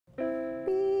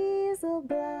will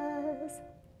bless.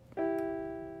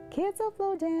 Kids will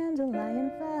flow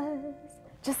dandelion fuzz.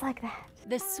 Just like that.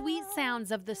 The sweet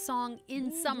sounds of the song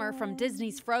In Summer from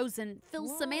Disney's Frozen fill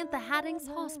Samantha Hadding's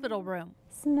hospital room.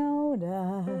 Snow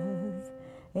does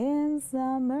in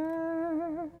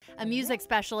summer. A music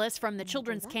specialist from the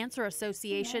Children's Cancer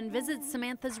Association visits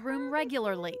Samantha's room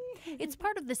regularly. It's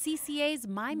part of the CCA's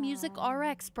My Music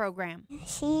RX program.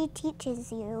 She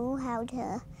teaches you how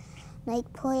to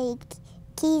play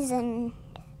keys and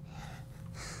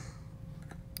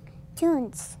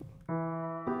tunes.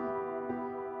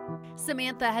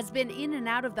 Samantha has been in and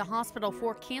out of the hospital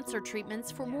for cancer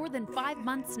treatments for more than 5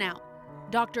 months now.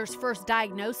 Doctors first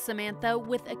diagnosed Samantha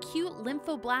with acute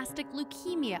lymphoblastic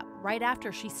leukemia right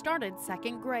after she started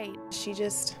 2nd grade. She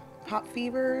just popped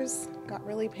fevers, got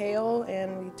really pale,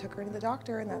 and we took her to the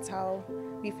doctor, and that's how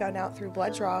we found out through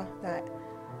blood draw that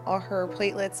all her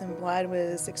platelets and blood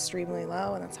was extremely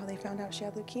low, and that's how they found out she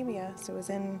had leukemia. So it was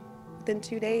within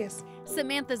 2 days.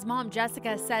 Samantha's mom,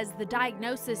 Jessica, says the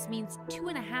diagnosis means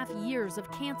 2.5 years of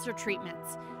cancer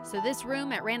treatments. So this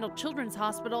room at Randall Children's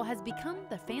Hospital has become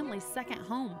the family's second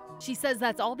home. She says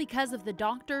that's all because of the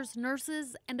doctors,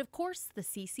 nurses, and of course the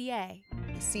CCA.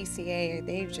 The CCA,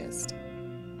 they've just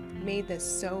made this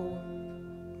so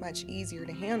much easier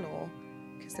to handle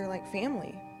because they're like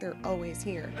family. They're always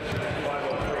here.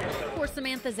 For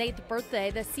Samantha's 8th birthday,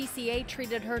 the CCA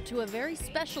treated her to a very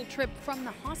special trip from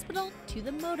the hospital to the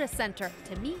Moda Center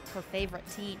to meet her favorite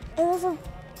team. It was a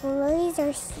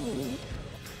laser suite,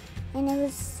 and it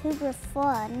was super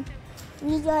fun.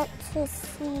 We got to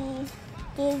see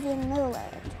David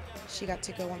Millard. She got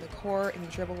to go on the court and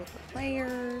dribble with the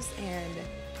players and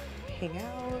hang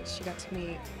out. She got to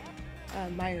meet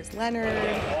Myers Leonard.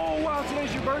 Oh wow,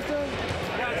 today's your birthday?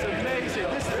 That's amazing.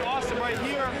 This is awesome right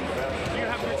here. You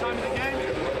gonna have a good time in the game?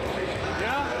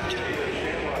 Yeah?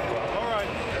 All right.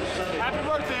 Happy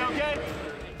birthday, okay?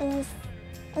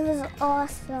 It was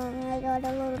awesome. I got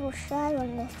a little shy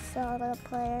when I saw the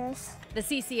players. The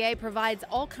CCA provides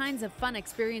all kinds of fun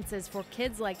experiences for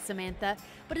kids like Samantha,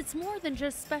 but it's more than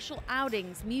just special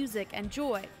outings, music, and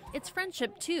joy. It's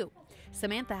friendship too.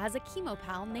 Samantha has a chemo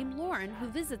pal named Lauren who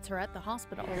visits her at the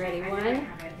hospital. Ready? 1,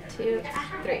 2,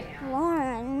 3.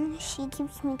 Lauren, she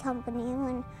keeps me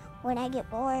company when I get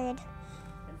bored,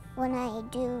 when I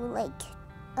do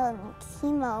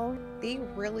chemo. They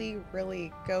really,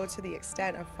 really go to the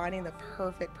extent of finding the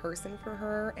perfect person for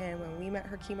her, and when we met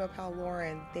her chemo pal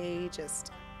Lauren, they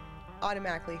just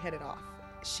automatically hit it off.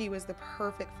 She was the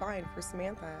perfect find for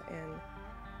Samantha, and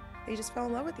they just fell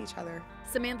in love with each other.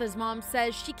 Samantha's mom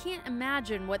says she can't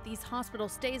imagine what these hospital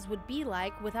stays would be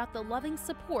like without the loving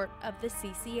support of the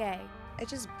CCA. It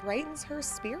just brightens her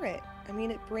spirit. I mean,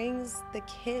 it brings the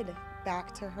kid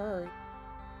back to her.